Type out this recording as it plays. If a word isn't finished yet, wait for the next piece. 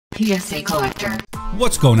PSA Collector.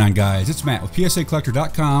 What's going on, guys? It's Matt with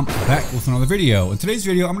PSAcollector.com, back with another video. In today's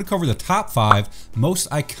video, I'm going to cover the top 5 most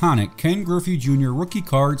iconic Ken Griffey Jr. rookie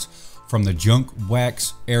cards from the junk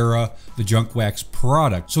wax era, the junk wax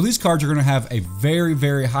product. So these cards are going to have a very,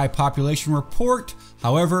 very high population report.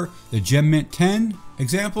 However, the Gem Mint 10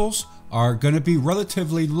 examples are going to be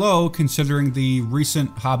relatively low considering the recent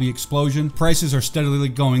hobby explosion. Prices are steadily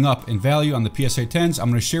going up in value on the PSA 10s. I'm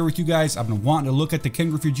going to share with you guys. I've been wanting to look at the Ken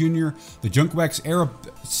Griffey Jr., the junk wax era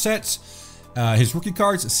sets, his rookie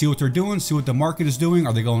cards, see what they're doing, see what the market is doing.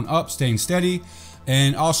 Are they going up, staying steady?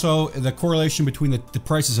 And also the correlation between the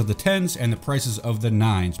prices of the 10s and the prices of the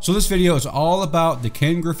 9s. So this video is all about the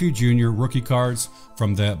Ken Griffey Jr. rookie cards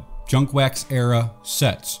from the junk wax era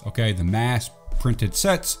sets, okay? The mass printed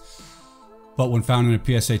sets, but when found in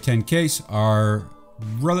a PSA 10 case are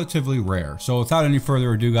relatively rare. So without any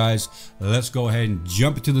further ado, guys, let's go ahead and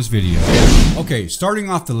jump into this video. Okay, starting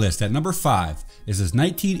off the list at number 5 is this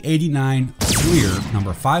 1989 Fleer,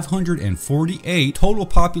 number 548, total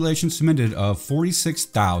population submitted of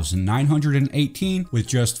 46,918 with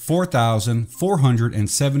just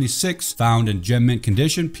 4,476 found in gem mint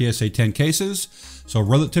condition, PSA 10 cases. So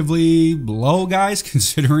relatively low, guys,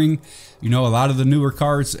 considering, you know, a lot of the newer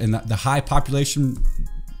cards and the high population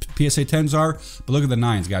PSA 10s are. But look at the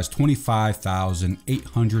 9s, guys,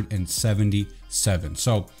 25,877.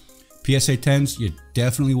 So PSA 10s, you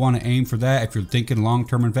definitely want to aim for that if you're thinking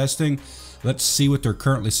long-term investing. Let's see what they're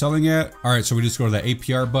currently selling at. All right, so we just go to the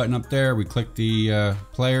APR button up there. We click the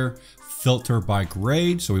player, filter by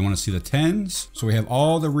grade. So we want to see the 10s. So we have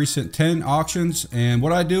all the recent 10 auctions. And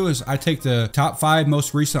what I do is I take the top 5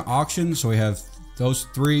 most recent auctions. So we have those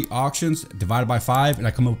 3 auctions divided by 5, and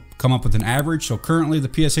I come up with an average. So currently the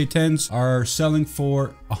PSA 10s are selling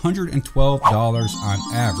for $112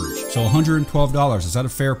 on average. So $112, is that a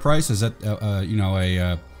fair price? Is that you know,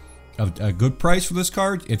 a good price for this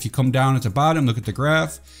card? If you come down at the bottom, look at the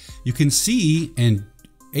graph, you can see in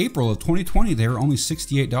April of 2020 they were only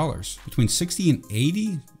 $68, between 60 and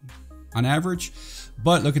 80 on average.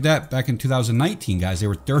 But look at that, back in 2019, guys, they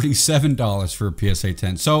were $37 for a PSA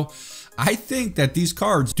 10. So I think that these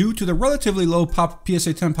cards, due to the relatively low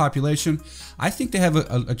PSA 10 population, I think they have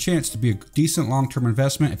a chance to be a decent long-term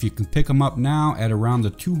investment. If you can pick them up now at around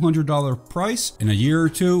the $200 price, in a year or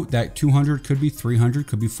two, that $200 could be $300,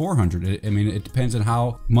 could be $400. I mean, it depends on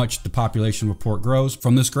how much the population report grows.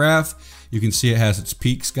 From this graph, you can see it has its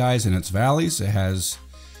peaks, guys, and its valleys. It has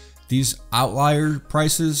these outlier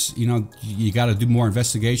prices. You know, you got to do more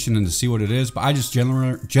investigation and to see what it is, but I just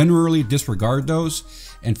generally disregard those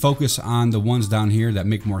and focus on the ones down here that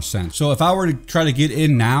make more sense. So if I were to try to get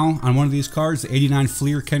in now on one of these cards, the 89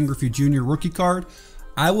 Fleer Ken Griffey Jr. rookie card,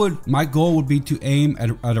 my goal would be to aim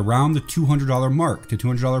at around the $200 mark, to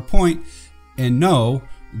 $200 point, and know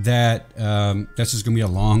that this is going to be a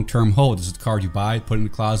long-term hold. This is the card you buy, put in the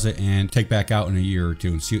closet, and take back out in a year or two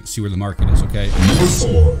and see where the market is, okay? Number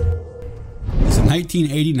 4. It's a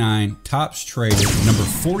 1989 Topps Traded number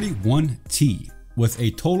 41T with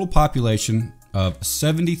a total population of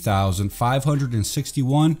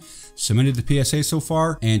 70,561 submitted to PSA so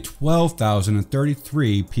far, and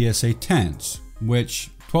 12,033 PSA 10s, which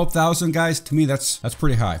 12,000, guys, to me that's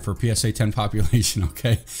pretty high for a PSA 10 population,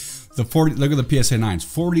 okay? Look at the PSA 9s,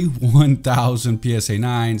 41,000 PSA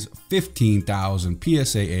 9s, 15,000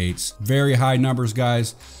 PSA 8s, very high numbers,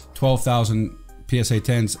 guys. 12,000 PSA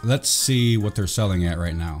 10s. Let's see what they're selling at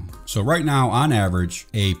right now. So right now, on average,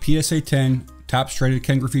 a PSA 10 Topps Traded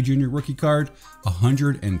Ken Griffey Jr. rookie card,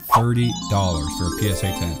 $130 for a PSA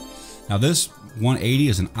 10. Now this 180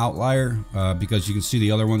 is an outlier because you can see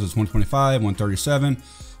the other ones, it's 125, 137,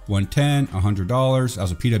 110, $100. That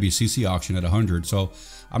was a PWCC auction at 100. So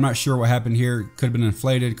I'm not sure what happened here. Could have been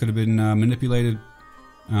inflated, could have been manipulated.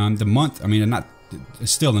 The month, I mean,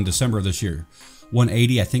 it's still in December of this year.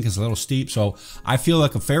 180, I think, is a little steep. So I feel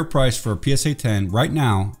like a fair price for a PSA 10 right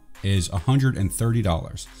now is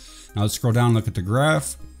 $130. Now let's scroll down and look at the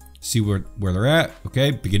graph, see where they're at.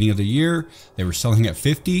 Okay, beginning of the year, they were selling at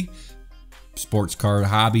 50. Sports card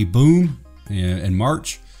hobby boom in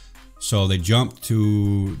March. So they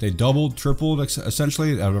doubled, tripled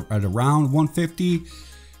essentially at around 150.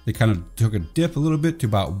 They kind of took a dip a little bit to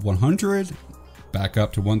about 100, back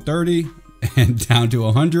up to 130, and down to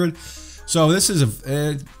 100. So this is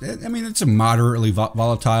I mean, it's a moderately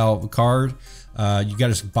volatile card. You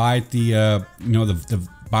got to buy at the,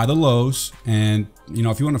 buy the lows, and you know,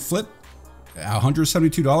 if you want to flip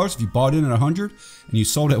 $172, if you bought in at 100 and you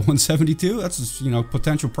sold at 172, that's, you know,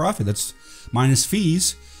 potential profit. That's minus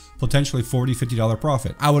fees, potentially $40, $50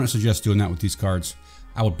 profit. I wouldn't suggest doing that with these cards.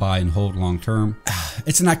 I would buy and hold long term.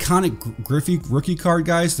 It's an iconic Griffey rookie card,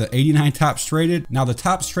 guys. The 89 Topps Traded. Now the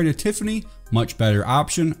Topps Traded Tiffany, much better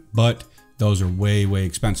option, but those are way, way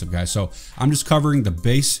expensive, guys. So I'm just covering the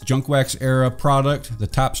base Junk Wax era product, the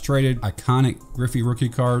Topps Traded iconic Griffey rookie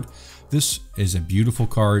card. This is a beautiful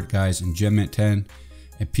card, guys, in Gem Mint 10.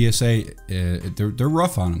 And PSA, they're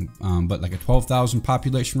rough on them, but like a 12,000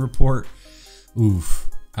 population report, oof,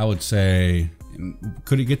 I would say,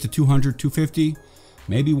 could it get to 200, 250?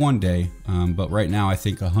 Maybe one day, but right now I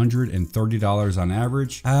think $130 on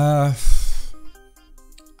average. I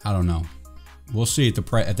don't know. We'll see if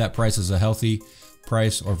that price is a healthy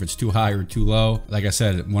price or if it's too high or too low. Like I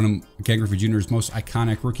said, one of Ken Griffey Jr.'s most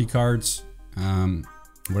iconic rookie cards.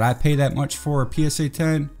 Would I pay that much for a PSA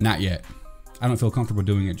 10? Not yet. I don't feel comfortable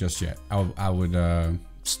doing it just yet. I'm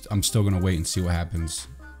still gonna wait and see what happens.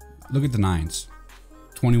 Look at the 9s,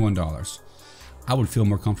 $21. I would feel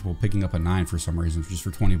more comfortable picking up a 9 for some reason, just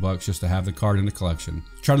for 20 bucks, just to have the card in the collection.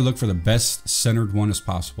 Try to look for the best centered one as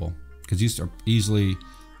possible, because these are easily,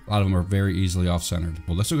 a lot of them are very easily off-centered.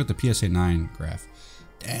 Well, let's look at the PSA 9 graph.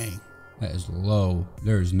 Dang, that is low.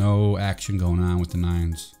 There is no action going on with the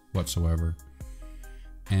 9s whatsoever.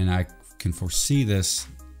 And I can foresee this.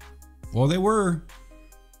 Well, they were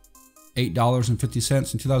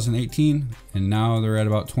 $8.50 in 2018, and now they're at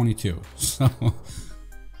about 22. So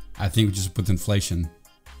I think just with inflation,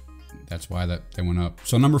 that's why they went up.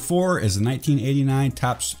 So number 4 is the 1989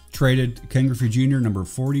 Topps Traded Ken Griffey Jr. number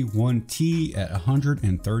 41T at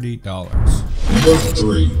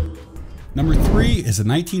 $130. Number 3 is a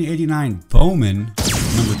 1989 Bowman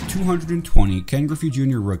number 220 Ken Griffey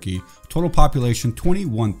Jr. rookie. Total population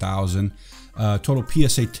 21,000. Total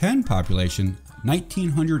PSA 10 population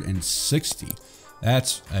 1,960.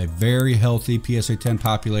 That's a very healthy PSA 10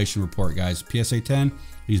 population report, guys. PSA 10,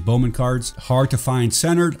 these Bowman cards, hard to find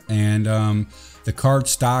centered, and the card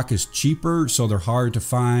stock is cheaper, so they're hard to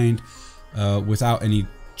find without any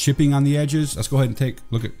chipping on the edges. Let's go ahead and take a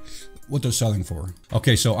look at what they're selling for.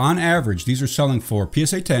 Okay, so on average, these are selling for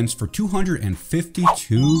PSA 10s for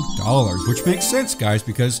 $252, which makes sense, guys,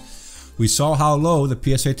 because we saw how low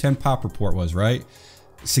the PSA 10 pop report was, right?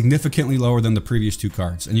 Significantly lower than the previous 2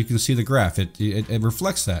 cards. And you can see the graph, it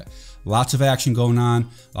reflects that. Lots of action going on,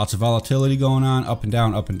 lots of volatility going on, up and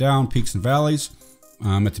down, peaks and valleys.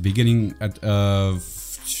 At the beginning of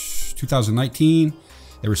 2019,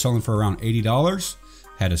 they were selling for around $80.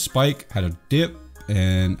 Had a spike, had a dip.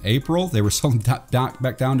 In April, they were selling back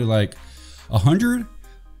down to like 100.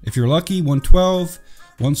 If you're lucky, 112.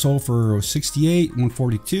 One sold for 68,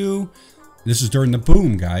 142. This is during the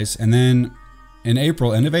boom, guys. And then in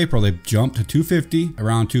April, end of April, they jumped to 250,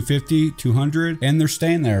 around 250, 200, and they're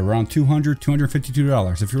staying there around $200,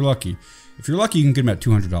 $252 if you're lucky. If you're lucky, you can get them at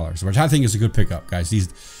 $200, which I think is a good pickup, guys. These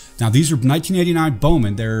are 1989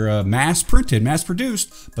 Bowman. They're mass printed, mass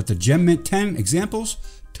produced, but the Gem Mint 10 examples,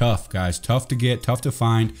 tough, guys, tough to get, tough to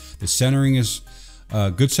find. The centering is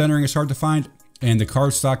good. Centering is hard to find, and the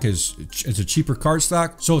card stock is a cheaper card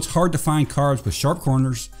stock, so it's hard to find cards with sharp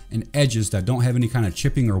corners and edges that don't have any kind of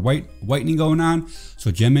chipping or whitening going on.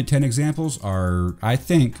 So Gem Mint 10 examples are, I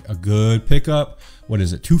think, a good pickup. What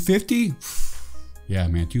is it, 250? Yeah,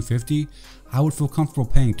 man, 250. I would feel comfortable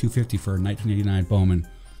paying 250 for a 1989 Bowman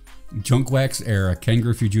Junk Wax era Ken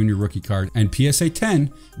Griffey Jr. rookie card and PSA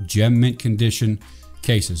 10 Gem Mint condition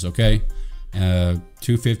cases. Okay,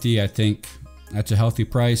 250. I think that's a healthy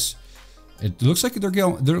price. It looks like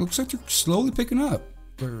they're slowly picking up.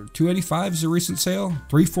 285 is a recent sale.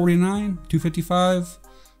 349, 255,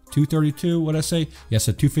 232. What did I say? Yes,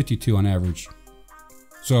 a 252 on average.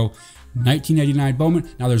 So 1989 Bowman.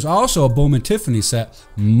 Now there's also a Bowman Tiffany set,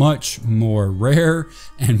 much more rare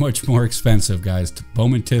and much more expensive, guys.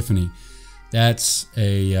 Bowman Tiffany. That's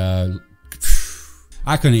a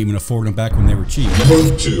I couldn't even afford them back when they were cheap.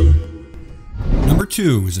 Number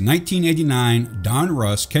 2 is a 1989 Don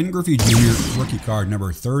Russ Ken Griffey Jr. rookie card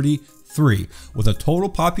number 33 with a total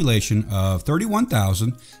population of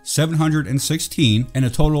 31,716 and a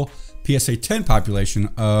total PSA 10 population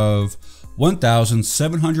of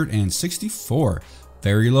 1,764.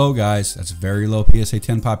 Very low, guys. That's very low PSA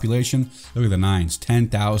 10 population. Look at the 9s,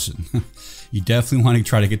 10,000. You definitely want to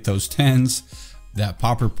try to get those 10s. That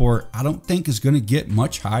pop report, I don't think is going to get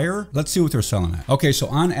much higher. Let's see what they're selling at. Okay, so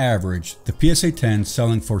on average, the PSA 10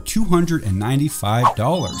 selling for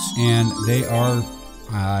 $295, and they are,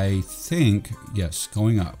 I think, yes,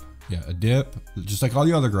 going up. Yeah, a dip, just like all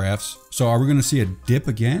the other graphs. So are we going to see a dip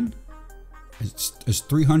again? Is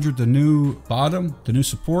 300 the new bottom, the new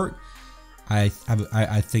support? I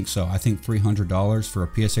think so. I think $300 for a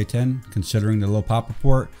PSA 10, considering the low pop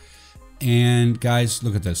report. And guys,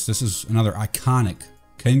 look at this. This is another iconic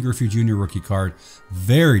Ken Griffey Jr. rookie card.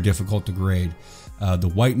 Very difficult to grade. The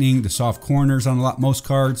whitening, the soft corners on most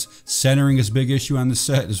cards. Centering is a big issue on this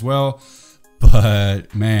set as well.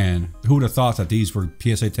 But man, who would have thought that these were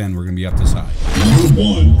PSA 10 were going to be up this high?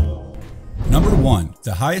 Number one,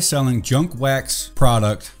 the highest selling junk wax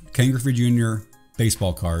product, Ken Griffey Jr.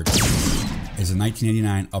 baseball card, is a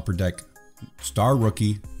 1989 Upper Deck Star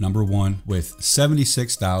Rookie number one with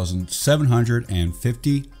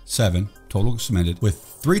 76,757 total submitted, with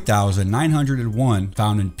 3,901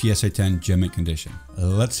 found in PSA 10 gem mint condition.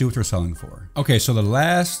 Let's see what they're selling for. Okay, so the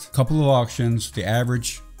last couple of auctions, the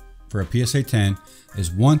average for a PSA 10 is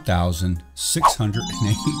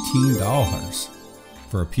 $1,618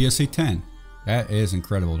 for a PSA 10. That is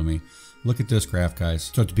incredible to me. Look at this graph,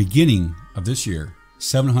 guys. So at the beginning of this year,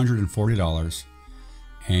 $740,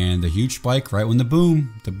 and the huge spike right when the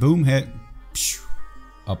boom hit,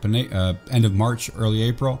 up in end of March, early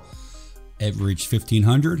April, it reached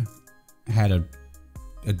 1,500, had a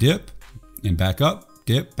dip, and back up,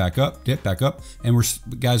 dip, back up, dip, back up, and we're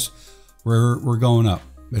going up.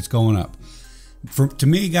 It's going up. To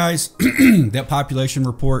me, guys, that population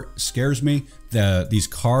report scares me. These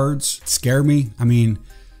cards scare me. I mean,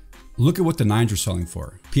 look at what the 9s are selling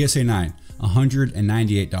for. PSA 9,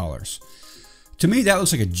 $198. To me, that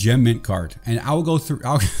looks like a gem mint card. And I will go through,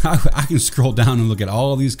 I can scroll down and look at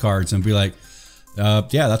all of these cards and be like, yeah,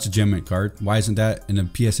 that's a gem mint card. Why isn't that in a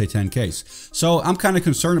PSA 10 case? So I'm kind of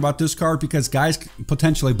concerned about this card because guys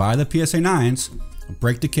potentially buy the PSA 9s,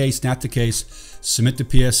 break the case, snap the case, submit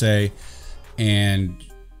the PSA, and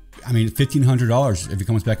I mean, $1,500 if it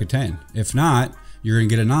comes back at 10. If not, you're gonna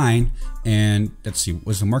get a 9. And let's see,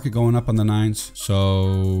 was the market going up on the 9s?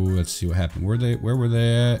 So let's see what happened. Where were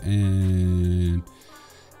they at in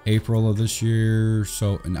April of this year?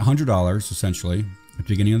 So $100 essentially at the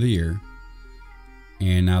beginning of the year,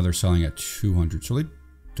 and now they're selling at $200. So they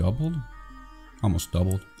doubled, almost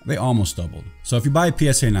doubled. They almost doubled. So if you buy a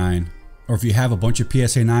PSA 9, or if you have a bunch of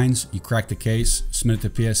PSA 9s, you crack the case, submit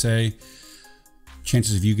it to PSA,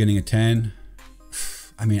 chances of you getting a 10,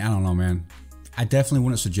 I mean, I don't know, man. I definitely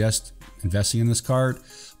wouldn't suggest investing in this card,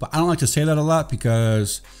 but I don't like to say that a lot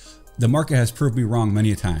because the market has proved me wrong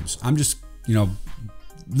many times. I'm just, you know,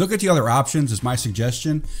 look at the other options is my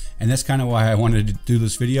suggestion, and that's kind of why I wanted to do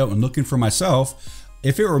this video and looking for myself.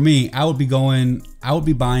 If it were me, I would be buying.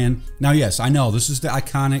 Now, yes, I know this is the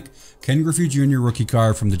iconic Ken Griffey Jr. rookie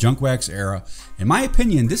card from the junk wax era. In my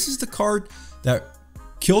opinion, this is the card that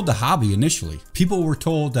killed the hobby initially. People were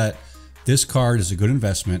told that this card is a good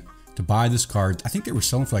investment to buy this card. I think they were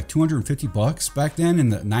selling for like 250 bucks back then in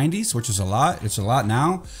the 90s, which is a lot. It's a lot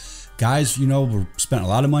now. Guys, you know, spent a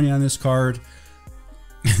lot of money on this card,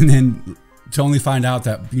 and then to only find out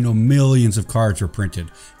that, you know, millions of cards were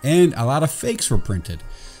printed and a lot of fakes were printed.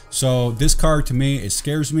 So this card, to me, it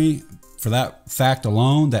scares me for that fact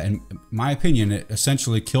alone, that in my opinion, it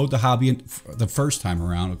essentially killed the hobby the first time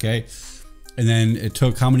around, okay? And then it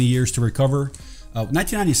took how many years to recover?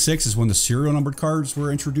 1996 is when the serial numbered cards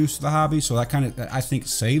were introduced to the hobby, so that kind of, I think,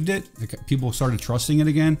 saved it. People started trusting it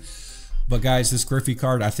again. But guys, this Griffey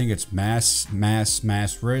card, I think it's mass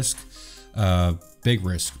risk. Big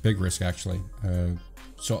risk actually.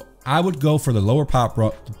 So I would go for the lower pop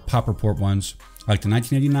report ones, like the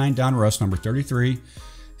 1989 Donruss number 33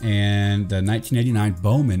 and the 1989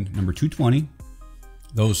 Bowman number 220.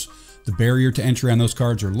 The barrier to entry on those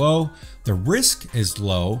cards are low. The risk is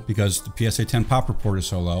low because the PSA 10 pop report is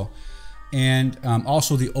so low, and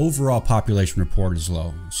also the overall population report is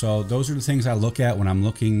low. So those are the things I look at when I'm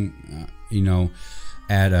looking, you know,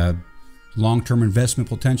 at long-term investment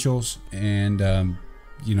potentials and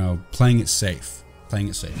you know, playing it safe.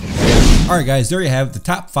 All right, guys, there you have it, the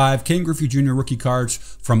top 5 Ken Griffey Jr. rookie cards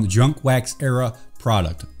from the junk wax era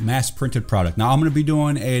product, mass printed product. Now I'm going to be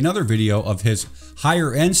doing another video of his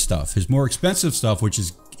higher end stuff, his more expensive stuff, which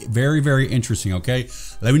is very interesting. Okay,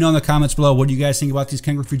 let me know in the comments below, what do you guys think about these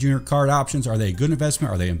Ken Griffey Jr. card options? Are they a good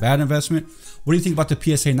investment? Are they a bad investment? What do you think about the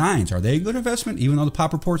PSA 9s? Are they a good investment even though the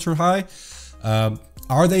pop reports are high?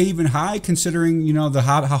 Are they even high considering, you know,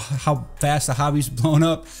 how fast the hobby's blown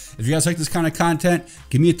up? If you guys like this kind of content,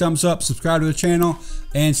 give me a thumbs up, subscribe to the channel,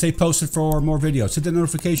 and stay posted for more videos. Hit the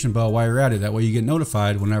notification bell while you're at it. That way you get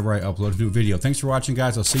notified whenever I upload a new video. Thanks for watching,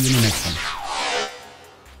 guys. I'll see you in the next one.